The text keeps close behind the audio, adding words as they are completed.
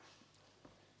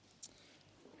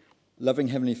Loving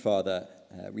Heavenly Father,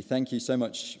 we thank you so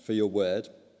much for your word,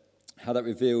 how that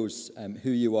reveals who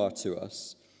you are to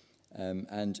us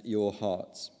and your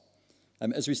heart.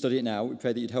 As we study it now, we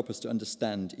pray that you'd help us to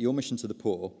understand your mission to the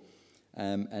poor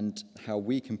and how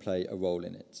we can play a role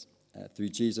in it. Through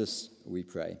Jesus, we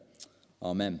pray.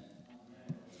 Amen.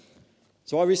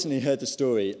 So I recently heard the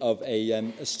story of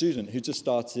a student who just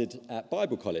started at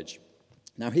Bible college.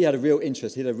 Now, he had a real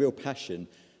interest, he had a real passion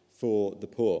for the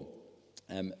poor.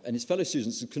 And his fellow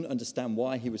students couldn't understand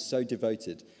why he was so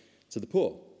devoted to the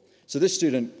poor. So this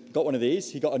student got one of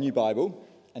these, he got a new Bible,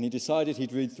 and he decided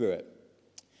he'd read through it.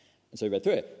 And so he read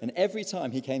through it. And every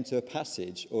time he came to a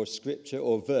passage or a scripture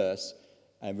or verse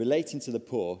relating to the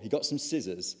poor, he got some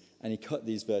scissors and he cut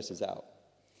these verses out.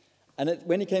 And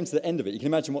when he came to the end of it, you can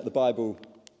imagine what the Bible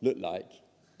looked like.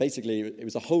 Basically, it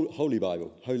was a holy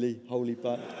Bible. Holy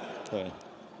Bible. Sorry.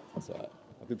 That's all right.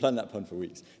 I've been planning that pun for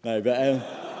weeks. No,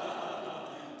 but...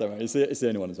 Don't worry, it's the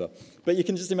only one as well. But you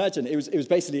can just imagine, it was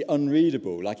basically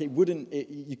unreadable. Like you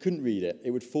couldn't read it. It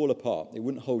would fall apart. It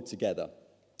wouldn't hold together.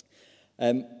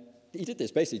 He did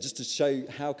this basically just to show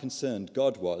how concerned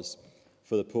God was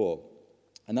for the poor.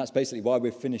 And that's basically why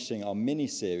we're finishing our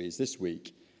mini-series this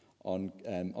week on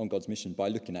God's mission by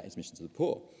looking at his mission to the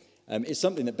poor. It's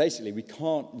something that basically we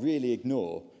can't really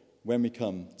ignore when we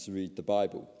come to read the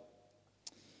Bible.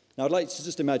 Now, I'd like to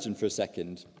just imagine for a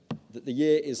second that the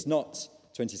year is not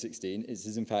 2016, it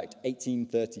is in fact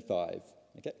 1835.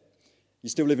 Okay, you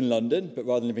still live in London, but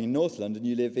rather than living in North London,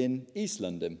 you live in East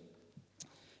London.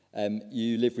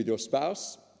 You live with your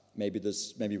spouse. Maybe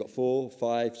you've got 4 or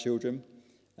 5 children,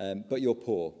 but you're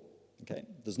poor. Okay,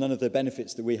 there's none of the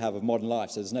benefits that we have of modern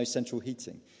life. So there's no central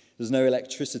heating, there's no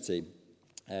electricity.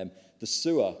 The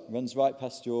sewer runs right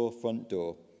past your front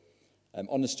door.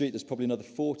 On the street, there's probably another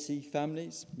 40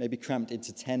 families, maybe cramped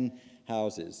into 10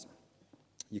 houses.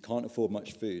 You can't afford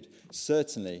much food.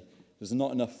 Certainly, there's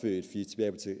not enough food for you to be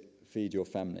able to feed your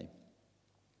family.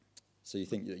 So you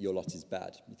think that your lot is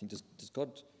bad. You think, does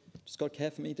God care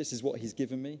for me? This is what he's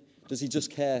given me? Does he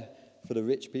just care for the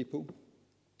rich people?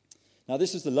 Now,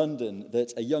 this is the London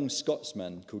that a young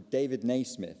Scotsman called David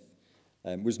Naismith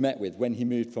was met with when he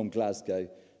moved from Glasgow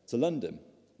to London.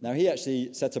 Now, he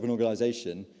actually set up an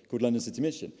organisation called London City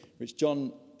Mission, which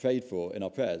John prayed for in our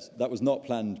prayers. That was not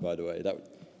planned, by the way.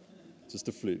 Just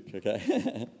a fluke,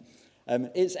 okay?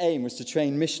 Its aim was to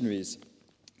train missionaries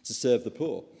to serve the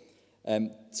poor.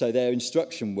 So their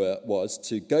instruction was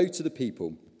to go to the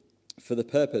people for the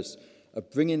purpose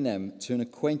of bringing them to an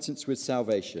acquaintance with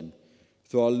salvation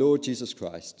through our Lord Jesus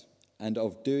Christ and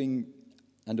of doing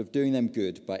them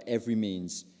good by every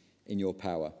means in your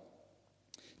power.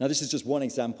 Now, this is just one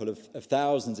example of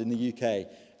thousands in the UK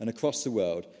and across the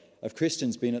world of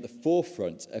Christians being at the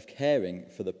forefront of caring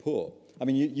for the poor. I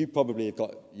mean, you probably have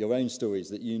got your own stories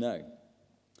that you know.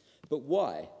 But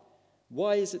why?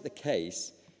 Why is it the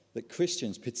case that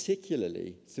Christians,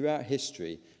 particularly throughout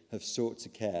history, have sought to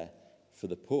care for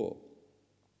the poor?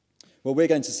 Well, we're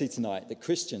going to see tonight that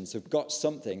Christians have got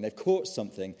something, they've caught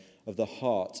something of the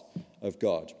heart of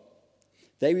God.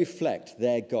 They reflect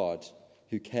their God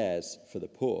who cares for the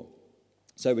poor.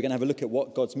 So we're going to have a look at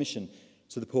what God's mission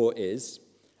to the poor is,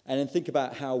 and then think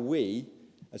about how we,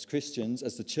 as Christians,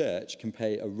 as the church, can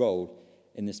play a role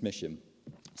in this mission.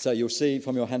 So you'll see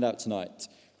from your handout tonight,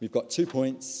 we've got 2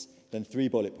 points, then 3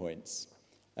 bullet points.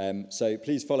 So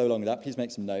please follow along with that. Please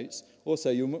make some notes.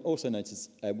 Also, you'll also notice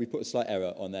we put a slight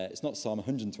error on there. It's not Psalm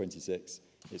 126.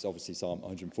 It's obviously Psalm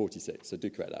 146, so do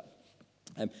correct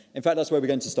that. In fact, that's where we're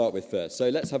going to start with first. So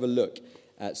let's have a look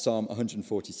at Psalm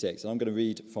 146, and I'm going to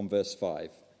read from verse 5.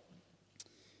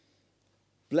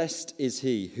 Blessed is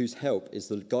he whose help is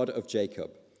the God of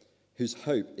Jacob, whose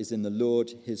hope is in the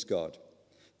Lord his God,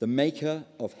 the maker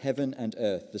of heaven and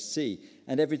earth, the sea,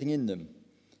 and everything in them,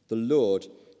 the Lord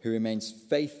who remains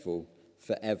faithful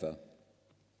forever.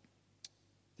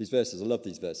 These verses, I love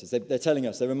these verses. They're telling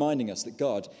us, they're reminding us that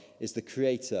God is the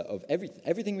creator of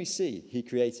everything we see, he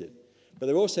created. But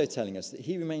they're also telling us that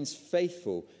he remains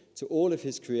faithful to all of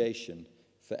his creation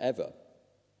forever.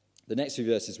 The next few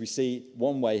verses, we see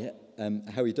one way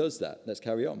how he does that. Let's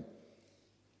carry on.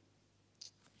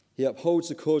 He upholds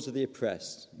the cause of the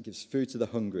oppressed and gives food to the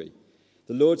hungry.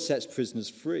 The Lord sets prisoners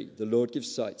free. The Lord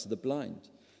gives sight to the blind.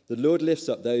 The Lord lifts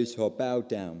up those who are bowed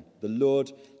down. The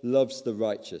Lord loves the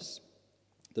righteous.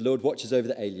 The Lord watches over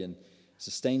the alien,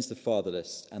 sustains the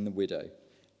fatherless and the widow,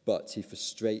 but he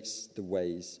frustrates the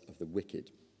ways of the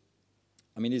wicked.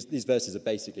 I mean, these verses are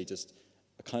basically just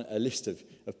a list of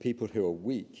people who are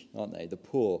weak, aren't they? The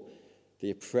poor,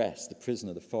 the oppressed, the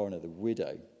prisoner, the foreigner, the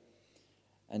widow.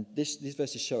 And these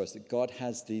verses show us that God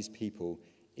has these people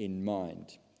in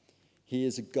mind. He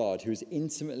is a God who is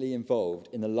intimately involved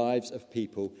in the lives of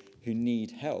people who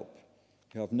need help,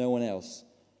 who have no one else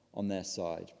on their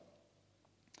side.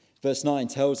 Verse 9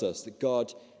 tells us that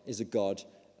God is a God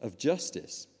of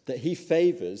justice, that he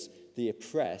favours the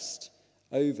oppressed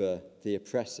over the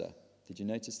oppressor. Did you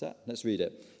notice that? Let's read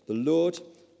it. The Lord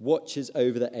watches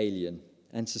over the alien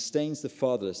and sustains the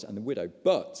fatherless and the widow,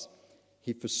 but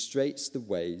he frustrates the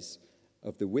ways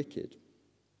of the wicked.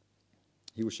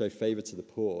 He will show favour to the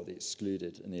poor, the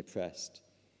excluded, and the oppressed,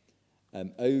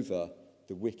 over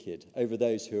the wicked, over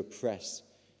those who oppress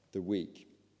the weak.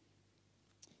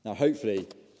 Now, hopefully,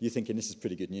 you're thinking this is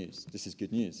pretty good news. This is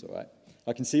good news, all right?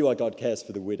 I can see why God cares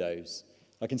for the widows.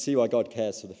 I can see why God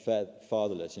cares for the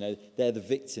fatherless. You know, they're the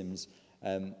victims.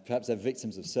 Perhaps they're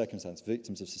victims of circumstance,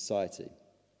 victims of society.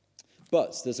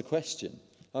 But there's a question.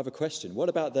 I have a question. What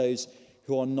about those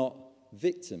who are not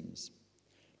victims?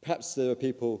 Perhaps there are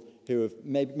people who have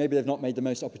maybe they've not made the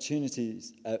most of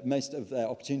their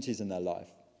opportunities in their life.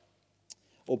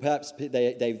 Or perhaps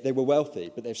they were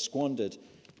wealthy, but they've squandered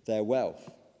their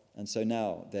wealth. And so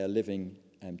now they're living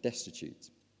destitute.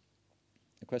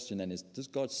 The question then is, does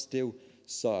God still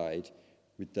side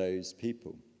with those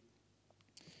people?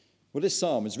 Well, this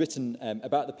psalm is written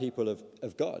about the people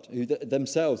of God, who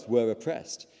themselves were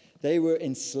oppressed. They were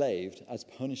enslaved as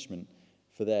punishment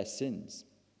for their sins.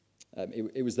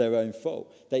 It was their own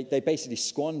fault. They basically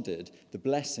squandered the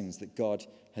blessings that God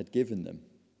had given them.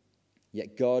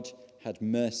 Yet God had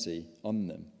mercy on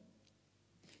them.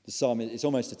 The psalm is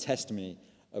almost a testimony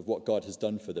of what God has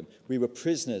done for them. We were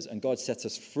prisoners and God set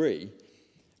us free.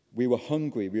 We were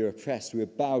hungry, we were oppressed, we were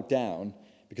bowed down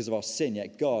because of our sin,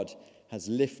 yet God has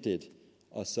lifted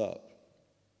us up.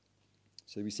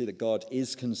 So we see that God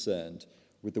is concerned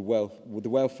with the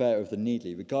welfare of the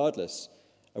needy, regardless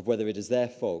of whether it is their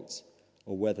fault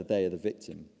or whether they are the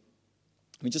victim.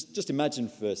 I mean, just imagine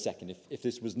for a second if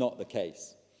this was not the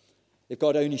case. If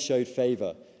God only showed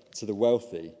favour to the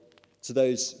wealthy, to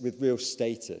those with real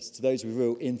status, to those with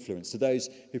real influence, to those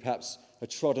who perhaps are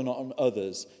trodden on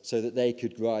others so that they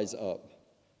could rise up.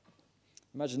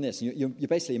 Imagine this. You're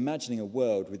basically imagining a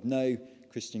world with no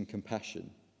Christian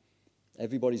compassion.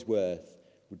 Everybody's worth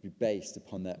would be based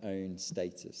upon their own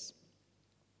status.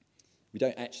 We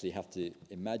don't actually have to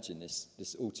imagine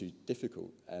this all too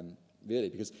difficult, really,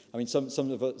 because, I mean, some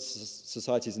of the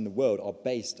societies in the world are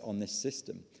based on this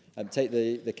system. Take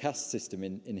the caste system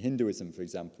in Hinduism, for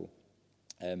example,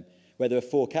 where there are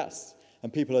 4 castes,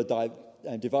 and people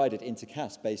are divided into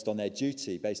castes based on their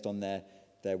duty, based on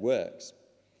their works.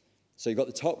 So you've got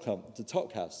the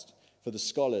top caste for the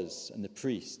scholars and the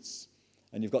priests,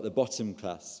 and you've got the bottom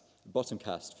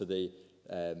caste for the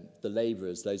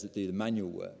labourers, those that do the manual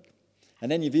work.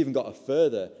 And then you've even got a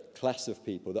further class of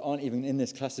people that aren't even in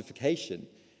this classification.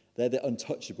 They're the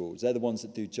untouchables. They're the ones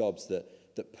that do jobs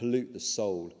that pollute the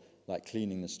soul, like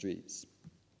cleaning the streets.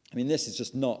 I mean, this is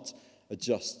just not a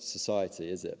just society,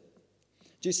 is it?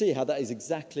 Do you see how that is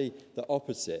exactly the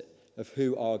opposite of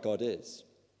who our God is?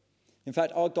 In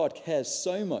fact, our God cares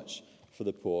so much for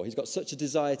the poor. He's got such a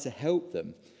desire to help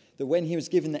them that when he was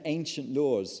given the ancient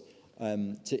laws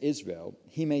to Israel,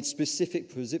 he made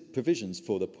specific provisions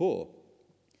for the poor.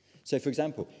 So, for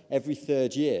example, every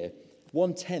 3rd year,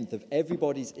 1/10 of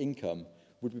everybody's income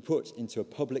would be put into a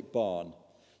public barn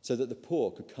so that the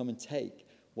poor could come and take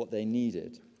what they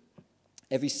needed.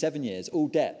 Every 7 years, all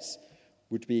debts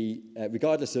would be,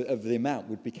 regardless of the amount,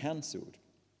 would be cancelled.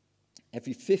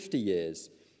 Every 50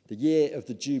 years, the year of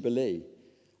the Jubilee,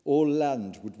 all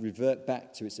land would revert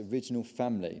back to its original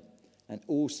family and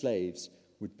all slaves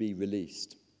would be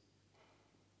released.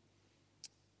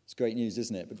 It's great news,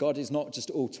 isn't it? But God is not just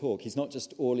all talk. He's not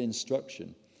just all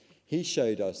instruction. He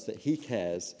showed us that he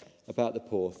cares about the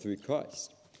poor through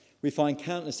Christ. We find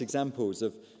countless examples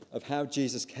of how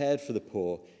Jesus cared for the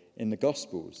poor in the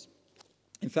Gospels.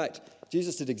 In fact,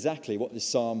 Jesus did exactly what this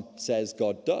psalm says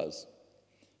God does.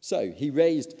 So, he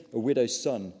raised a widow's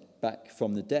son back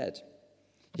from the dead.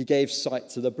 He gave sight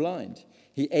to the blind.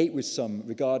 He ate with some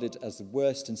regarded as the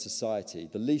worst in society,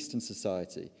 the least in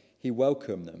society. He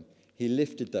welcomed them. He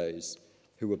lifted those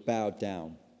who were bowed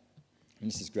down. And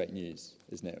this is great news,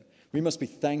 isn't it? We must be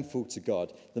thankful to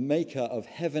God. The maker of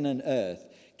heaven and earth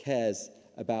cares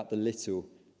about the little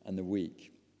and the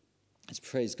weak. Let's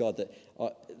praise God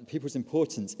that people's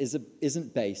importance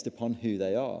isn't based upon who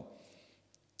they are.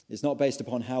 It's not based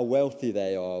upon how wealthy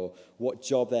they are, or what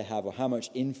job they have, or how much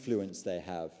influence they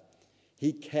have.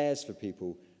 He cares for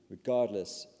people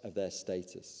regardless of their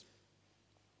status.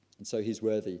 And so he's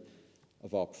worthy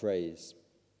of our praise.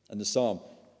 And the psalm,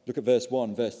 look at verse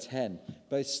 1, verse 10,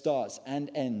 both starts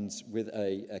and ends with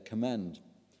a command.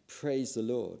 Praise the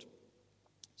Lord.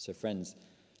 So friends,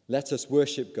 let us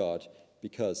worship God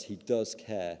because he does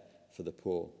care for the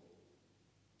poor.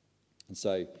 And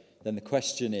so then the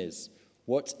question is,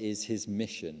 what is his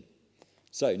mission?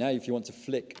 So now if you want to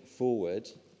flick forward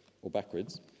or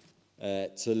backwards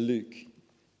to Luke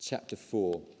chapter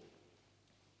 4.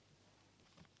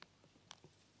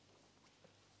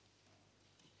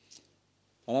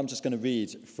 And I'm just going to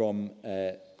read from,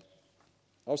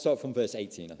 I'll start from verse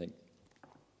 18, I think.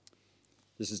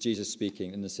 This is Jesus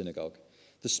speaking in the synagogue.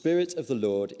 The Spirit of the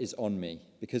Lord is on me,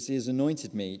 because he has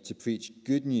anointed me to preach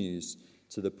good news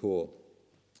to the poor.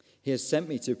 He has sent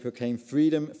me to proclaim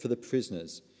freedom for the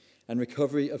prisoners and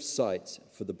recovery of sight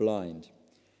for the blind,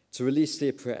 to release the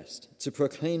oppressed, to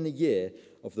proclaim the year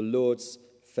of the Lord's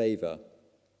favour.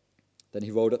 Then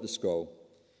he rolled up the scroll,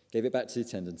 gave it back to the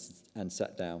attendants, and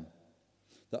sat down.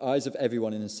 The eyes of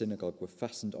everyone in the synagogue were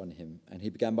fastened on him, and he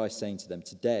began by saying to them,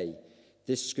 "Today,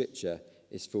 this scripture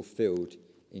is fulfilled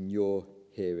in your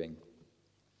hearing."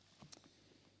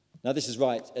 Now, this is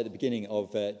right at the beginning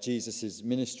of Jesus'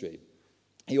 ministry.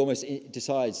 He almost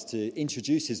decides to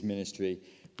introduce his ministry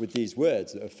with these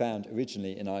words that are found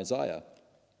originally in Isaiah.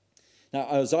 Now,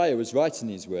 Isaiah was writing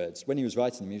these words. When he was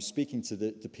writing them, he was speaking to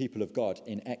the people of God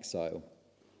in exile.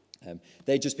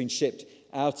 They'd just been shipped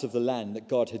out of the land that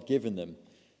God had given them.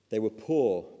 They were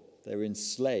poor, they were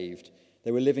enslaved,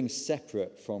 they were living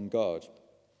separate from God.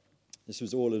 This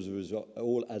was all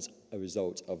as a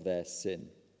result of their sin.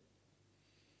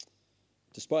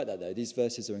 Despite that, though, these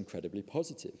verses are incredibly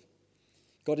positive.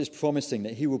 God is promising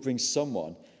that he will bring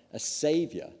someone, a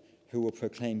saviour, who will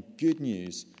proclaim good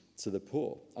news to the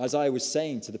poor. Isaiah was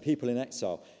saying to the people in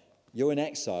exile, you're in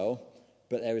exile,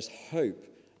 but there is hope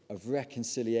of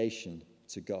reconciliation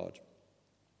to God.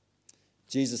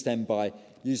 Jesus then, by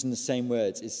using the same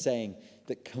words, is saying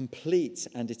that complete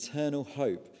and eternal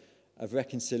hope of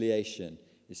reconciliation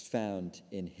is found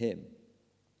in him.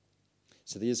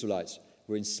 So the Israelites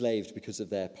were enslaved because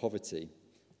of their poverty,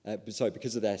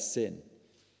 because of their sin.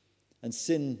 And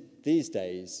sin these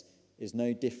days is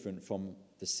no different from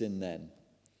the sin then.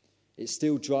 It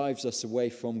still drives us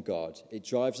away from God. It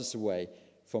drives us away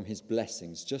from his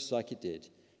blessings, just like it did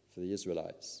for the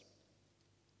Israelites.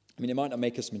 I mean, it might not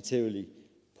make us materially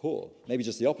poor. Maybe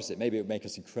just the opposite. Maybe it would make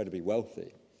us incredibly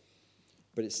wealthy.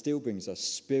 But it still brings us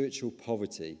spiritual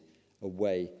poverty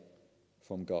away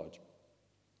from God.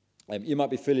 You might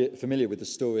be familiar with the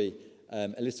story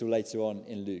a little later on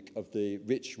in Luke of the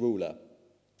rich ruler.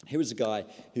 He was a guy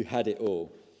who had it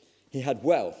all. He had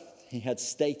wealth. He had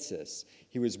status.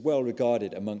 He was well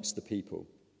regarded amongst the people.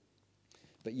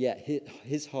 But yet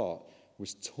his heart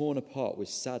was torn apart with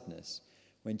sadness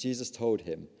when Jesus told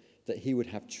him that he would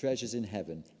have treasures in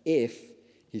heaven if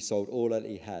he sold all that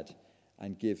he had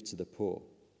and give to the poor.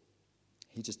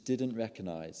 He just didn't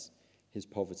recognize his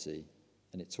poverty,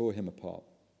 and it tore him apart.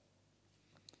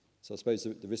 So I suppose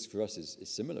the risk for us is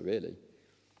similar, really,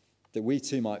 that we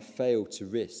too might fail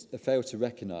to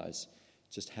recognize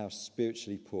just how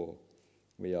spiritually poor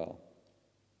we are.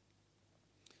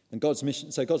 And God's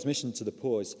mission to the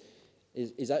poor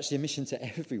is actually a mission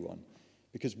to everyone,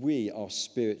 because we are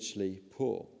spiritually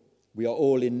poor. We are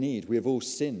all in need. We have all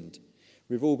sinned.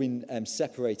 We've all been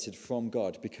separated from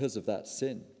God because of that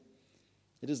sin.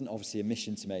 It isn't obviously a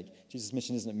mission to make. Jesus'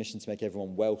 mission isn't a mission to make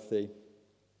everyone wealthy.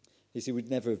 You see, he would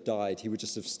never have died. He would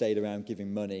just have stayed around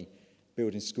giving money,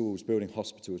 building schools, building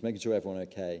hospitals, making sure everyone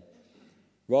okay.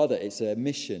 Rather, it's a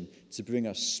mission to bring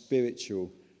us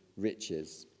spiritual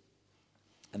riches.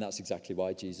 And that's exactly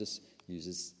why Jesus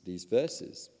uses these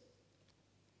verses.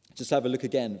 Just have a look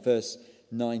again, verse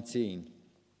 19.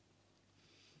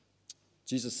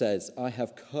 Jesus says, I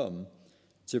have come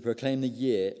to proclaim the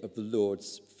year of the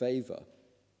Lord's favour.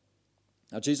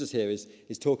 Now, Jesus here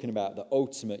is talking about the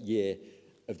ultimate year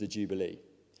of the Jubilee.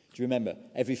 Do you remember?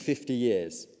 Every 50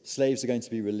 years, slaves are going to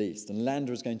be released and land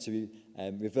is going to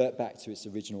revert back to its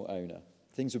original owner.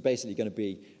 Things were basically going to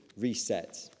be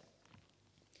reset.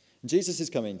 And Jesus is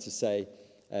coming to say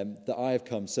that I have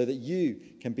come so that you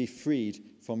can be freed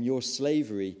from your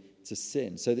slavery to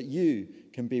sin, so that you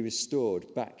can be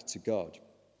restored back to God.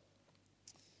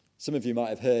 Some of you might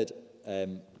have heard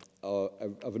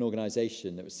of an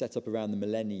organisation that was set up around the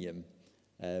millennium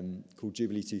called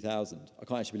Jubilee 2000. I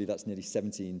can't actually believe that's nearly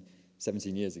 17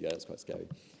 years ago. That's quite scary.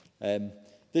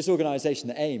 This organisation,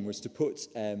 the aim was to put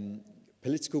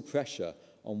political pressure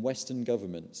on Western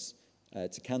governments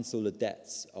to cancel the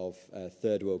debts of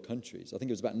third world countries. I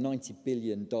think it was about $90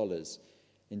 billion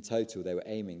in total they were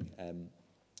aiming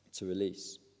to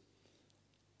release.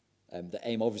 The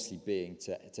aim obviously being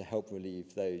to help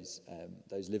relieve those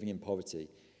living in poverty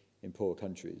in poor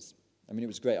countries. I mean, it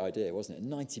was a great idea, wasn't it?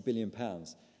 £90 billion.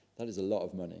 That is a lot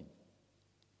of money.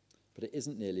 But it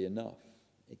isn't nearly enough.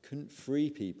 It couldn't free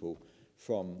people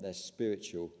from their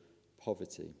spiritual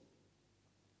poverty.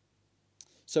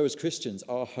 So as Christians,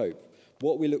 our hope,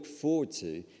 what we look forward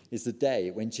to, is the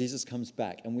day when Jesus comes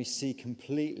back and we see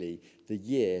completely the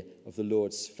year of the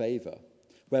Lord's favour,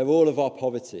 where all of our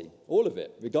poverty, all of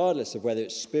it, regardless of whether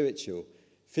it's spiritual,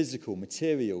 physical,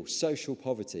 material, social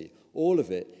poverty, all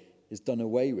of it is done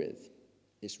away with.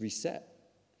 It's reset.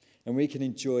 And we can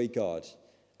enjoy God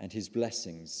and his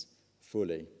blessings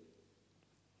fully.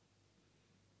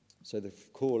 So the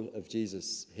call of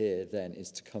Jesus here then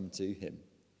is to come to him.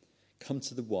 Come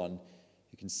to the one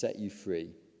who can set you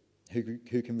free,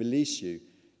 who can release you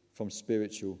from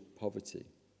spiritual poverty.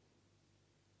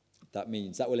 That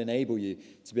means that will enable you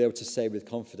to be able to say with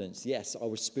confidence, yes, I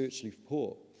was spiritually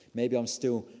poor. Maybe I'm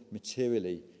still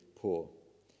materially poor.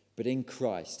 But in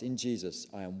Christ, in Jesus,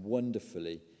 I am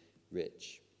wonderfully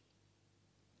rich.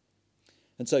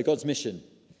 And so God's mission,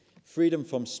 freedom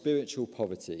from spiritual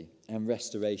poverty and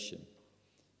restoration.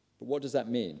 But what does that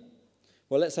mean?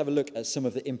 Well, let's have a look at some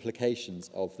of the implications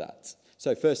of that.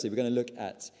 So firstly, we're going to look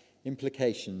at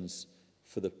implications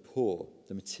for the poor,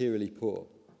 the materially poor.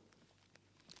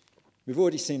 We've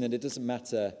already seen that it doesn't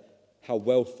matter how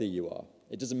wealthy you are.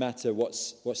 It doesn't matter what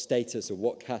status or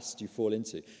what caste you fall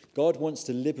into. God wants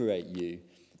to liberate you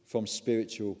from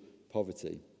spiritual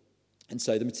poverty. And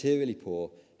so the materially poor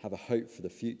have a hope for the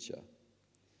future.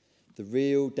 The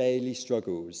real daily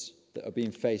struggles that are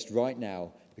being faced right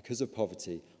now because of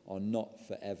poverty are not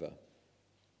forever.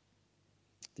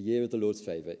 The year of the Lord's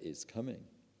favour is coming.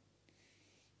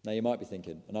 Now you might be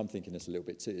thinking, and I'm thinking this a little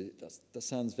bit too, that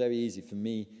sounds very easy for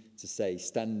me to say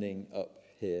standing up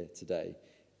here today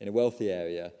in a wealthy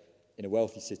area, in a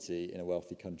wealthy city, in a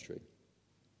wealthy country.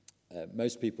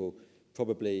 Most people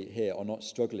probably here are not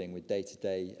struggling with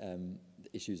day-to-day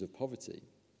issues of poverty,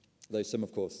 though some,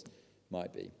 of course,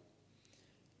 might be.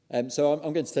 So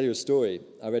I'm going to tell you a story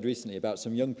I read recently about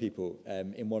some young people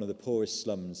in one of the poorest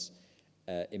slums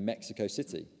in Mexico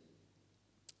City.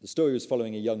 The story was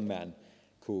following a young man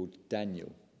called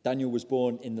Daniel. Daniel was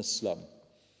born in the slum,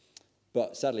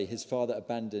 but sadly his father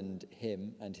abandoned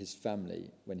him and his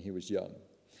family when he was young.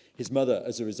 His mother,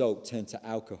 as a result, turned to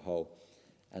alcohol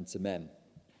and to men.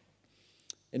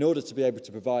 In order to be able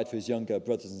to provide for his younger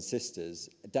brothers and sisters,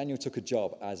 Daniel took a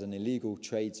job as an illegal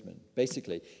tradesman.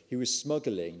 Basically, he was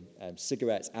smuggling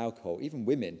cigarettes, alcohol, even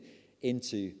women,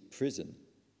 into prison.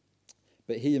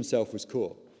 But he himself was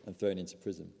caught and thrown into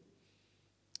prison.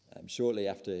 Shortly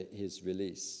after his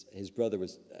release, his brother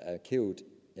was killed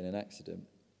in an accident.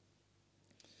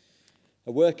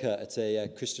 A worker at a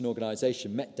Christian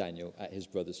organisation met Daniel at his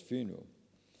brother's funeral.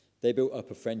 They built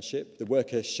up a friendship. The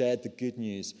worker shared the good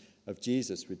news of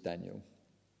Jesus with Daniel,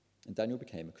 and Daniel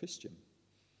became a Christian.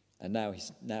 And now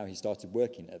he started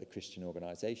working at the Christian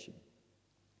organisation.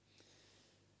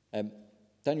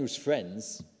 Daniel's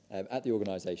friends at the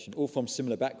organisation, all from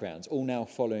similar backgrounds, all now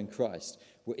following Christ,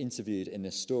 were interviewed in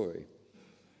this story.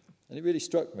 And it really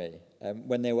struck me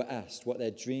when they were asked what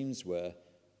their dreams were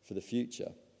for the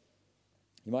future.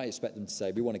 You might expect them to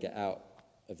say, we want to get out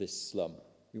of this slum.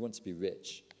 We want to be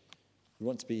rich. We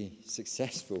want to be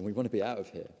successful. We want to be out of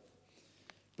here.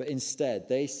 But instead,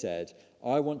 they said,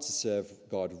 I want to serve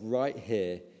God right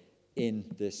here in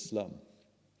this slum.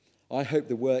 I hope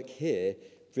the work here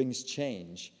brings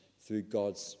change through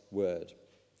God's word.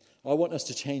 I want us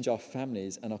to change our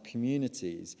families and our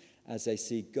communities as they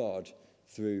see God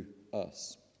through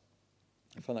us.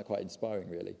 I find that quite inspiring,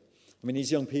 really. I mean,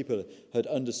 these young people had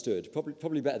understood,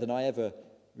 probably better than I ever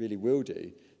really will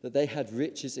do, that they had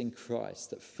riches in Christ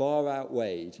that far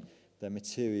outweighed their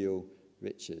material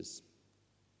riches.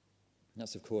 And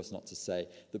that's, of course, not to say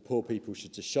that poor people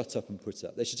should just shut up and put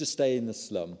up. They should just stay in the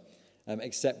slum,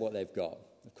 accept what they've got.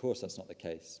 Of course, that's not the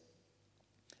case.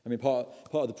 I mean, part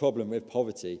of the problem with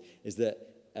poverty is that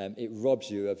it robs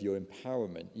you of your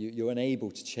empowerment. You're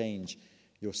unable to change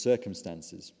your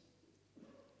circumstances.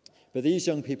 But these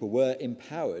young people were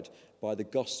empowered by the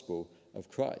gospel of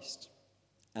Christ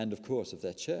and, of course, of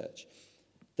their church.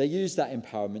 They used that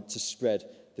empowerment to spread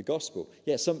the gospel.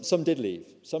 Yeah, some did leave.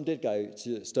 Some did go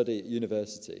to study at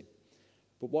university.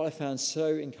 But what I found so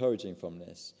encouraging from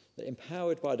this, that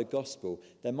empowered by the gospel,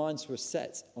 their minds were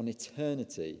set on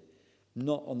eternity,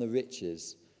 not on the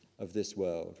riches of this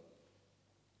world.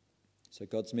 So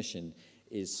God's mission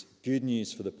is good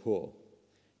news for the poor,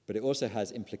 but it also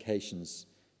has implications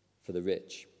for the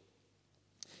rich.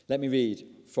 Let me read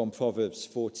from Proverbs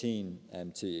 14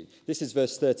 to you. This is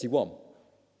verse 31.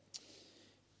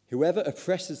 Whoever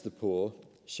oppresses the poor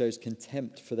shows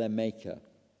contempt for their maker,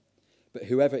 but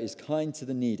whoever is kind to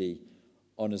the needy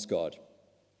honors God.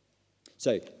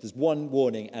 So there's one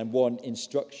warning and one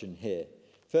instruction here.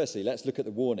 Firstly, let's look at the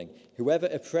warning. Whoever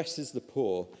oppresses the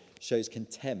poor shows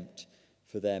contempt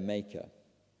for their maker.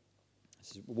 This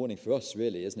is a warning for us,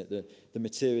 really, isn't it? The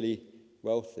materially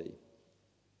wealthy.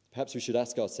 Perhaps we should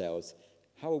ask ourselves,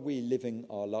 how are we living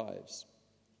our lives?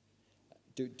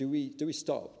 Do we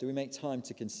stop? Do we make time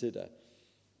to consider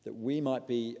that we might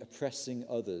be oppressing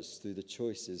others through the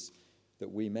choices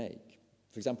that we make?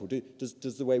 For example,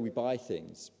 does the way we buy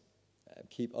things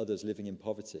keep others living in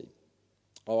poverty?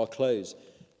 Are our clothes,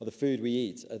 or the food we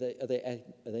eat, are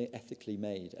they ethically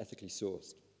made, ethically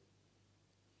sourced?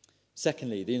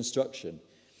 Secondly, the instruction.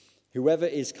 Whoever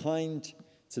is kind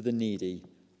to the needy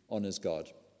honours God.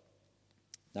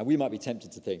 Now, we might be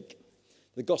tempted to think,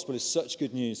 the gospel is such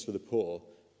good news for the poor.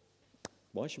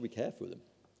 Why should we care for them?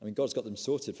 I mean, God's got them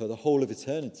sorted for the whole of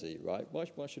eternity, right?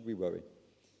 Why should we worry?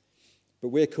 But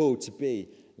we're called to be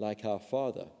like our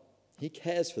Father. He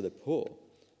cares for the poor,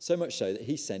 so much so that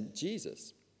he sent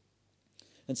Jesus.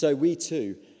 And so we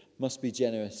too must be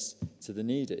generous to the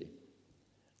needy.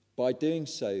 By doing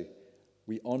so,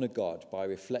 we honour God by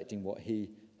reflecting what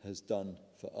he has done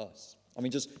for us. I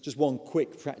mean, just one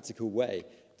quick practical way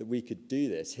that we could do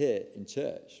this here in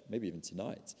church, maybe even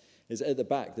tonight, is at the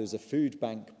back there's a food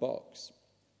bank box.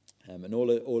 And all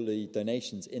the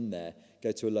donations in there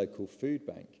go to a local food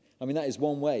bank. I mean, that is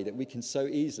one way that we can so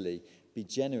easily be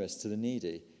generous to the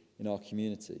needy in our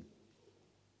community.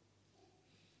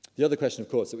 The other question, of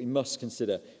course, that we must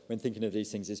consider when thinking of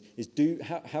these things is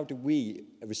how do we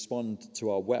respond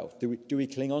to our wealth? Do we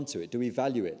cling on to it? Do we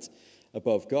value it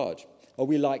above God? Are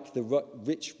we like the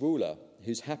rich ruler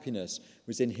whose happiness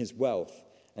was in his wealth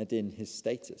and in his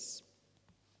status?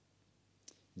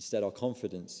 Instead, our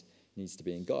confidence needs to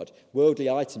be in God. Worldly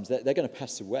items, they're going to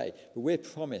pass away, but we're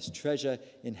promised treasure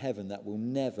in heaven that will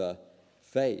never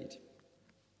fade.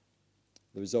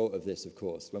 The result of this, of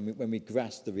course, when we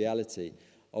grasp the reality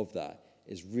of that,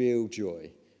 is real joy,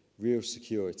 real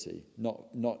security, not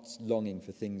longing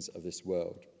for things of this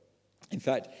world. In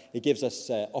fact, it gives us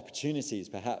opportunities,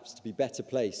 perhaps, to be better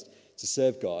placed to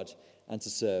serve God and to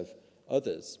serve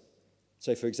others.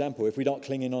 So, for example, if we're not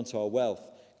clinging onto our wealth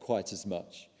quite as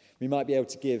much, we might be able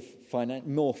to give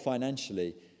more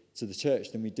financially to the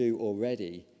church than we do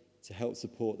already to help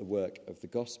support the work of the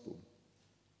gospel.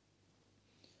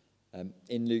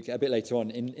 In Luke, a bit later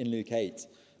on, in Luke 8,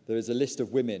 there is a list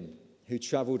of women who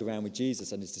travelled around with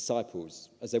Jesus and his disciples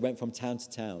as they went from town to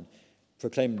town,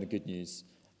 proclaiming the good news.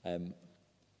 And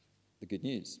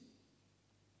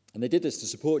they did this to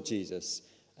support Jesus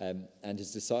and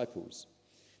his disciples.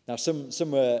 Now, some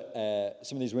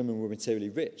of these women were materially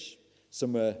rich.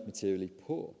 Some were materially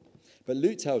poor. But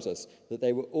Luke tells us that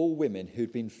they were all women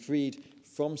who'd been freed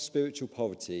from spiritual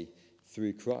poverty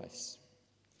through Christ.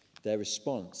 Their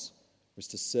response was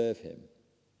to serve him.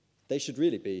 They should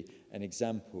really be an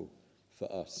example for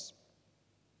us.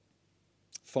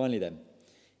 Finally then,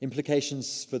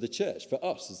 implications for the church, for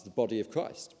us as the body of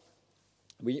Christ.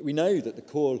 We know that the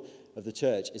call of the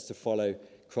church is to follow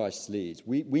Christ's lead.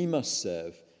 We must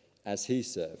serve as he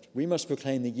served. We must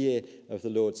proclaim the year of the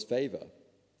Lord's favour,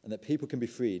 and that people can be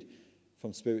freed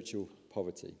from spiritual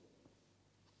poverty.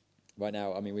 Right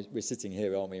now, I mean, we're sitting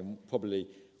here, aren't we, in probably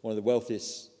one of the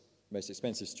wealthiest, most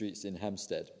expensive streets in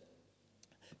Hampstead.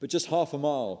 But just half a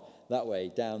mile that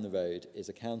way down the road is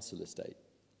a council estate.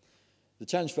 The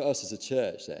challenge for us as a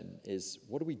church, then, is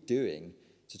what are we doing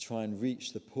to try and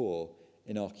reach the poor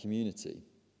in our community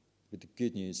with the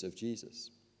good news of Jesus?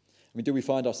 I mean, do we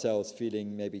find ourselves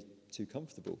feeling maybe too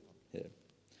comfortable here?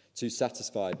 Too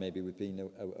satisfied maybe with being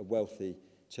a wealthy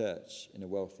church in a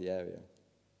wealthy area?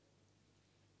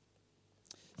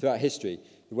 Throughout history,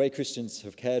 the way Christians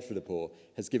have cared for the poor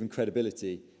has given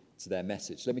credibility to their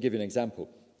message. Let me give you an example.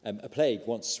 A plague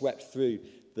once swept through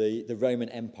the Roman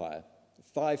Empire.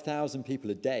 5,000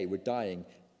 people a day were dying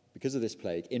because of this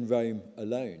plague in Rome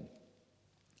alone.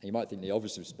 And you might think the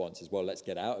obvious response is, well, let's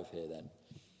get out of here then.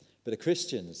 But the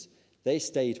Christians, they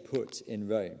stayed put in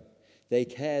Rome. They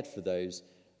cared for those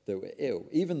that were ill,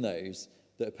 even those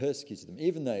that persecuted them,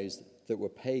 even those that were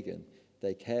pagan,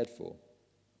 they cared for.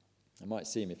 It might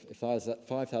seem, if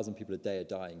 5,000 people a day are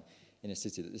dying in a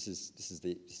city, that this is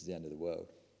the end of the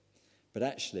world. But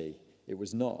actually, it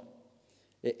was not.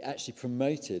 It actually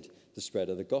promoted the spread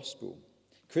of the gospel.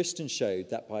 Christians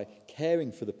showed that by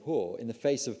caring for the poor in the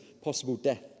face of possible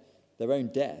death, their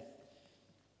own death,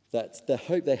 that the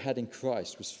hope they had in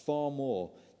Christ was far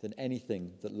more than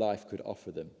anything that life could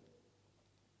offer them.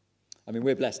 I mean,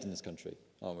 we're blessed in this country,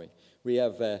 aren't we? We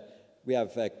have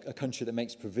a country that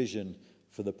makes provision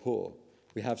for the poor.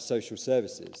 We have social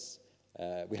services.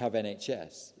 We have the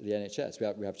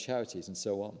NHS. We have charities and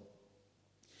so on.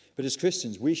 But as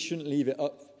Christians, we shouldn't leave it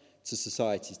up to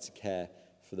society to care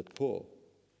for the poor.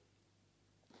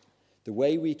 The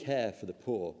way we care for the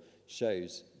poor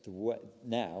shows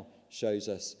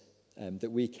us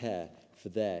that we care for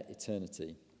their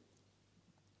eternity.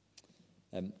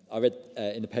 I read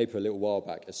in the paper a little while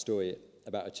back a story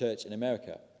about a church in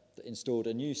America that installed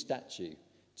a new statue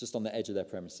just on the edge of their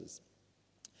premises.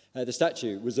 The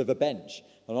statue was of a bench,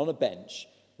 and on a bench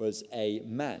was a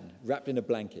man wrapped in a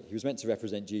blanket. He was meant to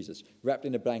represent Jesus, wrapped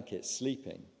in a blanket,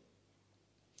 sleeping.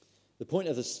 The point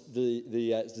of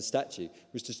the statue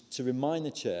was to remind the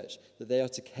church that they are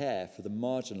to care for the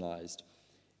marginalised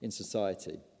in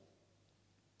society.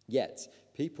 Yet,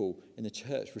 people in the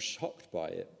church were shocked by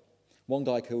it. One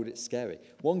guy called it scary.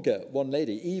 One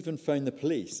lady even phoned the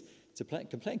police to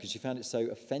complain because she found it so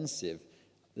offensive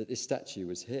that this statue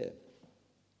was here.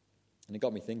 And it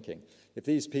got me thinking, if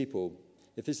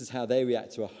this is how they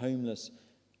react to a homeless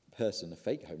person, a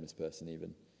fake homeless person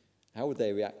even, how would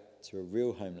they react to a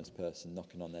real homeless person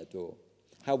knocking on their door?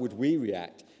 How would we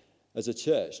react as a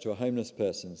church to a homeless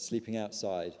person sleeping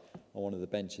outside on one of the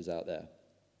benches out there?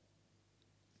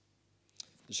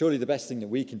 Surely the best thing that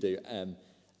we can do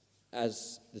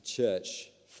as the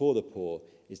church for the poor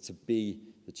is to be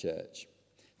the church,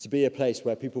 to be a place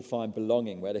where people find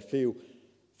belonging, where they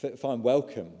find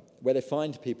welcome, where they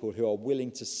find people who are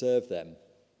willing to serve them.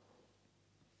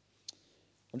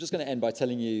 I'm just going to end by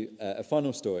telling you a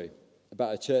final story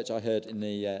about a church I heard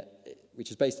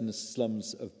which is based in the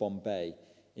slums of Bombay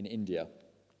in India.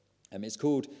 It's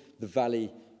called the Valley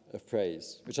of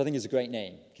Praise, which I think is a great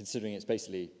name, considering it's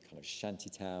basically kind of shanty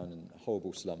town and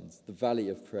horrible slums. The Valley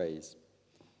of Praise.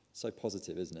 So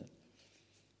positive, isn't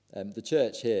it? The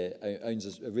church here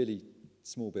owns a really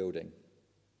small building.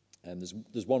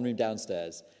 There's one room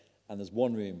downstairs, and there's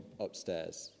one room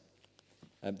upstairs.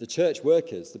 The church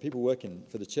workers, the people working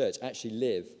for the church, actually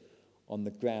live on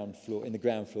the ground floor, in the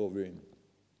ground floor room.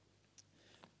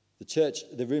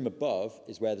 The room above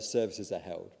is where the services are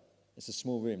held. It's a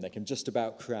small room. They can just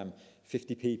about cram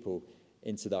 50 people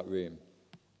into that room.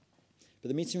 But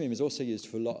the meeting room is also used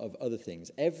for a lot of other things.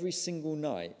 Every single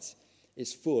night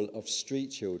it's full of street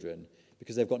children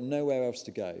because they've got nowhere else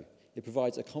to go. It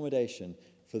provides accommodation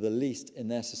for the least in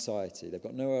their society. They've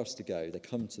got nowhere else to go. They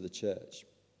come to the church.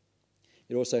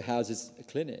 It also houses a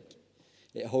clinic.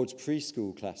 It holds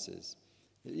preschool classes.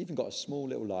 It even got a small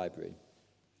little library.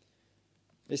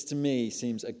 This, to me,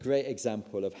 seems a great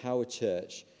example of how a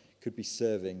church could be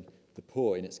serving the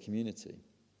poor in its community.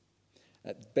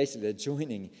 Basically, they're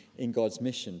joining in God's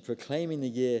mission, proclaiming the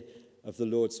year of the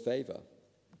Lord's favour,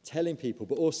 telling people,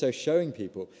 but also showing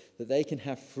people that they can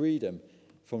have freedom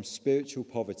from spiritual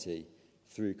poverty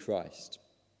through Christ.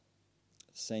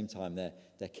 At the same time,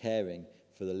 they're caring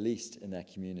for the least in their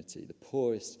community, the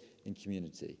poorest in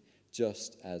community,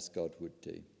 just as God would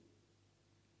do.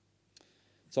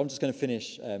 So I'm just going to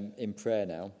finish in prayer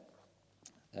now.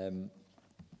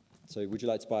 So would you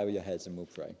like to bow your heads and we'll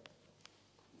pray?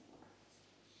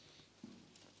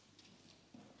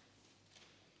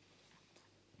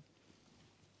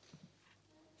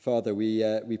 Father,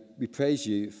 we praise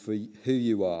you for who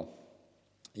you are.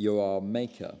 You're our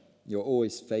maker. You're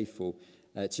always faithful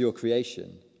to your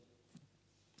creation.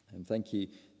 And thank you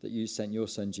that you sent your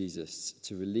son Jesus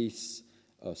to release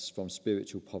us from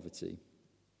spiritual poverty.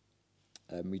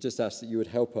 We just ask that you would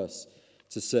help us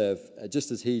to serve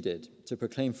just as he did, to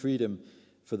proclaim freedom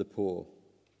for the poor,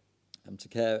 and to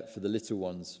care for the little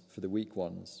ones, for the weak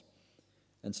ones,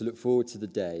 and to look forward to the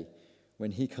day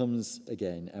when he comes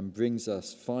again and brings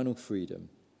us final freedom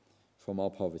from our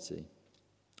poverty.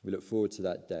 We look forward to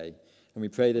that day, and we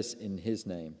pray this in his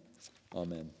name.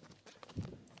 Amen.